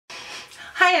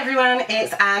Hi everyone,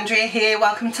 it's Andrea here.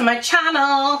 Welcome to my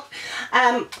channel.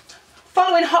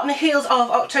 Following hot on the heels of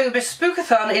October's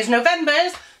Spookathon is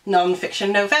November's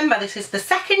Non-Fiction November. This is the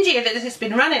second year that this has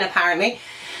been running apparently.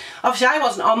 Obviously I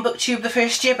wasn't on BookTube the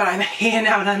first year, but I'm here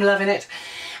now and I'm loving it.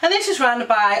 And this is run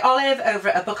by Olive over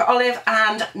at A Book at Olive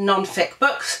and Non-Fic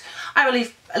Books. I will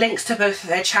leave links to both of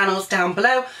their channels down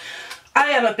below.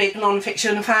 I am a big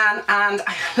non-fiction fan and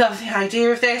I love the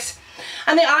idea of this.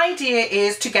 And the idea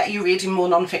is to get you reading more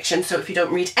non-fiction. So if you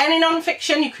don't read any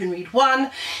non-fiction, you can read one.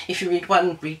 If you read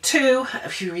one, read two.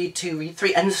 If you read two, read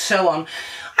three, and so on.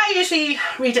 I usually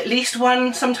read at least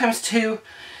one, sometimes two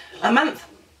a month.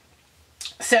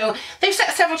 So they've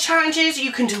set several challenges.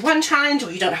 You can do one challenge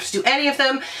or you don't have to do any of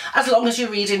them as long as you're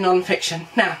reading non-fiction.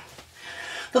 Now,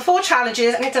 the 4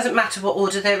 challenges, and it doesn't matter what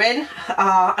order they're in,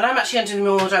 are, and I'm actually under the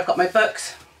order I've got my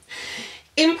books: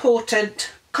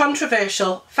 important,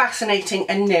 controversial, fascinating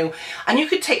and new. And you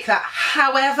could take that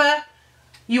however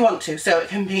you want to. So it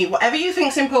can be whatever you think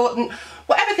is important,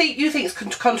 whatever you think is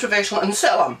controversial, and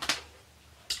so on.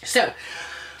 So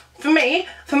for me,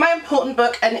 for my important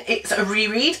book, and it's a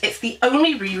reread, it's the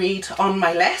only reread on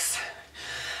my list,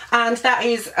 and that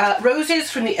is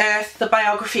Roses from the Earth, the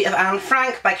biography of Anne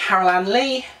Frank by Carol Ann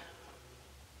Lee.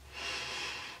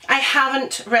 I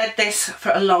haven't read this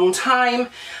for a long time.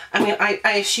 I mean,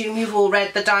 I assume you've all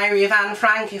read The Diary of Anne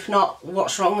Frank. If not,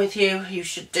 what's wrong with you? You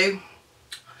should do.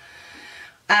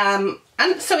 And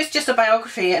so it's just a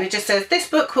biography, and it just says, this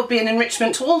book will be an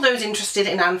enrichment to all those interested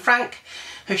in Anne Frank,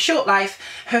 her short life,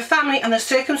 her family and the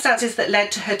circumstances that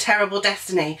led to her terrible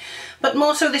destiny. But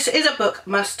more so, this is a book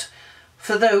must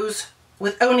for those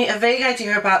with only a vague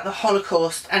idea about the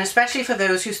Holocaust, and especially for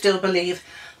those who still believe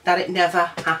that it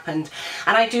never happened.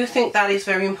 And I do think that is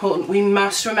very important. We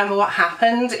must remember what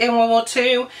happened in World War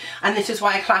II, and this is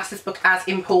why I class this book as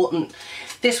important.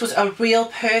 This was a real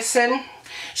person.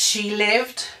 She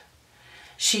lived,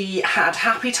 she had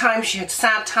happy times, she had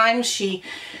sad times, she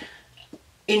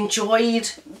enjoyed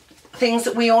things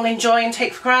that we all enjoy and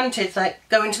take for granted, like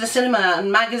going to the cinema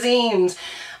and magazines,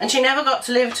 and she never got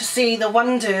to live to see the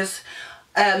wonders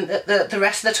that the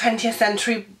rest of the 20th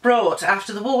century brought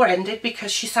after the war ended,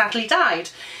 because she sadly died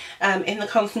in the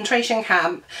concentration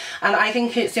camp. And I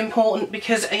think it's important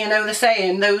because, you know the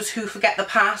saying, those who forget the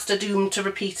past are doomed to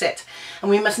repeat it, and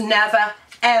we must never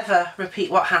ever repeat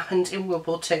what happened in World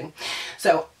War II.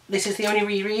 So this is the only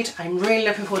reread. I'm really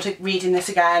looking forward to reading this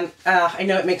again. I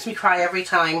know it makes me cry every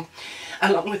time,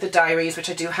 along with the diaries, which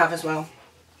I do have as well.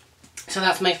 So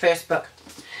that's my first book.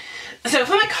 So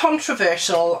for my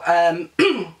controversial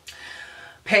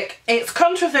pick, it's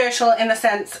controversial in the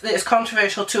sense that it's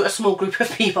controversial to a small group of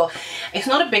people. It's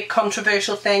not a big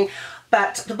controversial thing,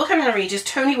 but the book I'm going to read is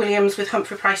Tony Williams with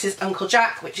Humphrey Price's Uncle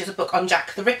Jack, which is a book on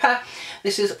Jack the Ripper.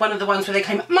 This is one of the ones where they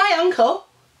claim, my uncle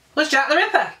was Jack the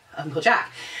Ripper, Uncle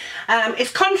Jack.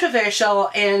 It's controversial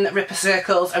in Ripper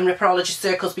circles and Ripperologist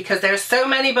circles because there are so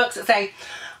many books that say,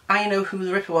 I know who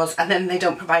the Ripper was, and then they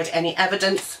don't provide any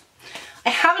evidence. I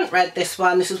haven't read this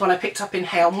one. This is one I picked up in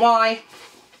Hay on Wye.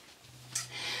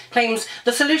 Claims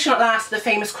the solution at last to the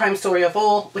famous crime story of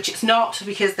all, which it's not,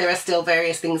 because there are still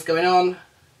various things going on.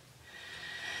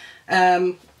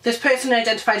 This person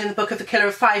identified in the book of the killer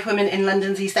of 5 women in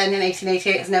London's East End in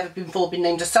 1888 has never before been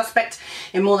named a suspect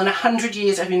in more than 100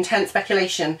 years of intense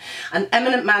speculation. An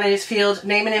eminent man in his field,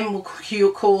 naming him will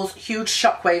cause huge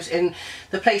shockwaves in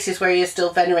the places where he is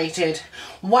still venerated.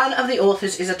 One of the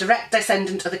authors is a direct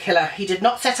descendant of the killer. He did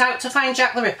not set out to find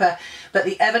Jack the Ripper, but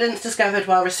the evidence discovered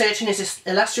while researching his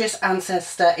illustrious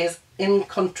ancestor is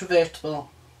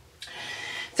incontrovertible.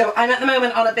 So I'm at the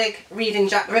moment on a big reading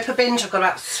Jack the Ripper binge. I've got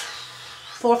about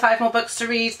 4 or 5 more books to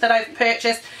read that I've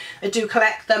purchased. I do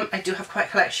collect them. I do have quite a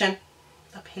collection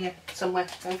up here somewhere,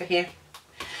 over here,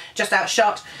 just out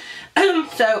shot.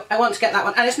 So I want to get that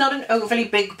one, and it's not an overly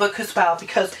big book as well,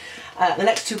 because the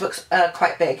next 2 books are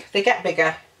quite big. They get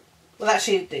bigger. Well,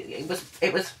 actually it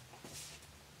was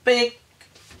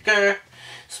bigger,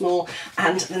 small,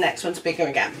 and the next one's bigger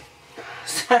again.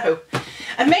 So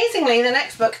amazingly, the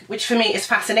next book, which for me is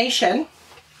Fascination,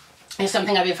 is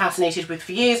something I've been fascinated with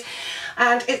for years,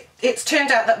 and it's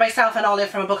turned out that myself and Olive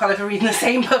from A Book Olive are reading the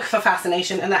same book for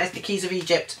Fascination, and that is The Keys of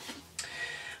Egypt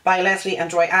by Leslie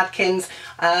and Roy Adkins.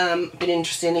 Been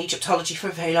interested in Egyptology for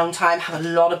a very long time, have a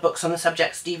lot of books on the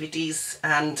subjects, DVDs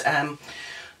and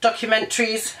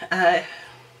documentaries.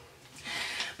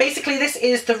 Basically this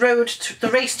is the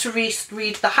race to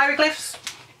read the hieroglyphs.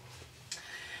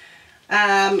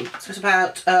 So it's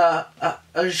about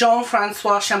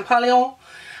Jean-Francois Champollion,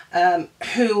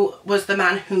 who was the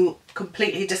man who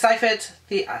completely deciphered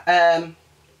the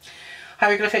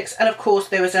hieroglyphics, and of course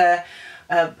there was a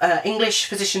an English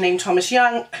physician named Thomas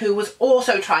Young, who was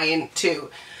also trying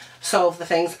to solve the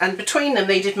things, and between them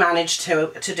they did manage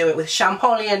to do it with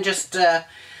Champollion, just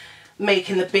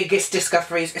making the biggest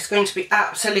discoveries. It's going to be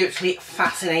absolutely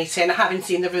fascinating, having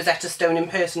seen the Rosetta Stone in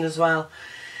person as well.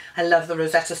 I love the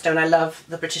Rosetta Stone. I love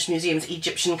the British Museum's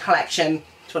Egyptian collection.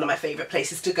 It's one of my favourite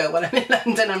places to go when I'm in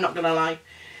London, I'm not going to lie.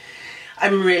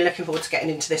 I'm really looking forward to getting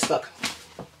into this book.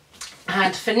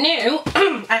 And for new,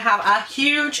 I have a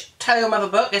huge tome of a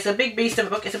book. It's a big beast of a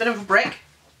book. It's a bit of a brick.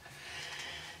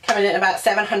 Coming in about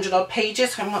 700 odd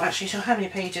pages. I'm not actually sure how many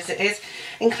pages it is.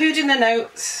 Including the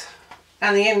notes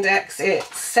and the index,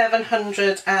 it's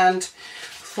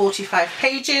 745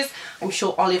 pages. I'm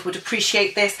sure Olive would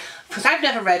appreciate this, because I've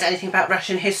never read anything about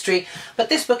Russian history, but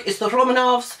this book is The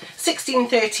Romanovs,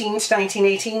 1613 to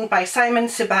 1918 by Simon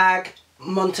Sebag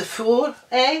Montefiore,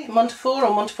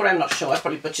 Montefiore, I'm not sure, I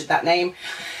probably butchered that name.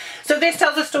 So this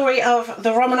tells the story of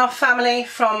the Romanov family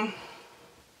from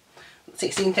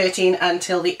 1613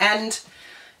 until the end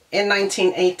in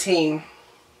 1918.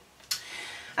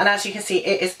 And as you can see,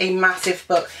 it is a massive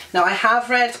book. Now, I have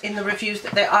read in the reviews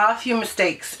that there are a few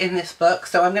mistakes in this book,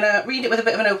 so I'm going to read it with a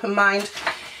bit of an open mind.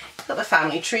 It's got the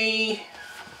family tree,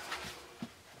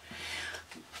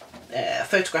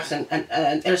 photographs and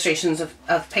illustrations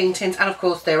of paintings, and of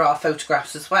course there are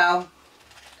photographs as well.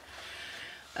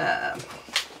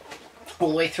 All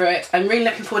the way through it. I'm really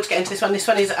looking forward to getting to this one. This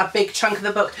one is a big chunk of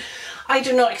the book. I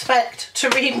do not expect to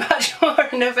read much more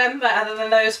in November other than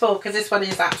those four, because this one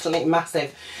is absolutely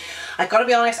massive. I've got to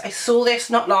be honest, I saw this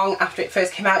not long after it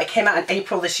first came out. It came out in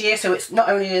April this year, so it's not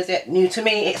only is it new to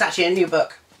me, it's actually a new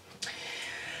book.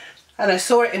 And I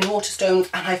saw it in Waterstones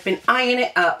and I've been eyeing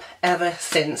it up ever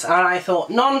since. And I thought,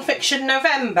 non-fiction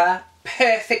November,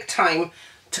 perfect time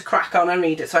to crack on and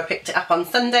read it. So I picked it up on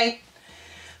Sunday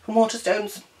from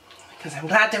Waterstones, because I'm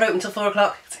glad they're open till 4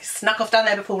 o'clock. So I snuck off down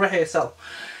there before rehearsal.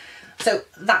 So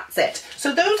that's it.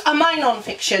 So those are my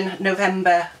non-fiction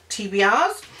November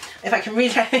TBRs. If I can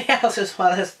read anything else as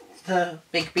well as the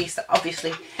big beast,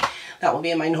 obviously that will be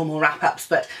in my normal wrap-ups.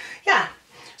 But yeah,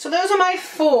 so those are my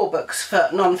 4 books for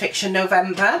non-fiction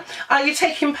November. Are you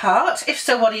taking part? If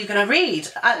so, what are you going to read?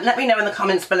 Let me know in the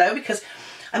comments below, because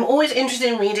I'm always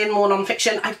interested in reading more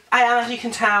non-fiction. I am, as you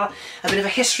can tell, a bit of a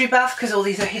history buff, because all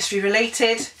these are history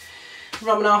related.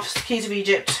 Romanovs, Keys of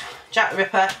Egypt, Jack the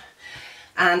Ripper,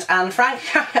 and Anne Frank.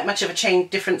 Can't get much of a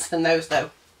difference than those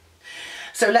though.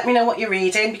 So let me know what you're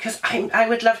reading, because I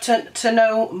would love to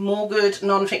know more good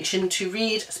non-fiction to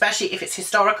read, especially if it's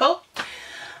historical.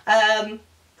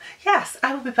 Yes,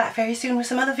 I will be back very soon with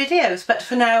some other videos, but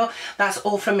for now, that's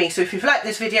all from me. So if you've liked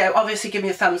this video, obviously give me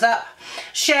a thumbs up,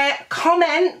 share,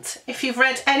 comment if you've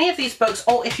read any of these books,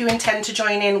 or if you intend to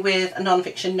join in with a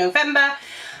non-fiction November.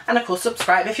 And of course,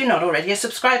 subscribe if you're not already a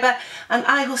subscriber. And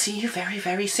I will see you very,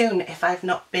 very soon if I've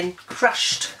not been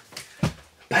crushed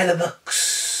by the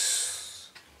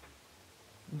books.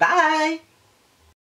 Bye.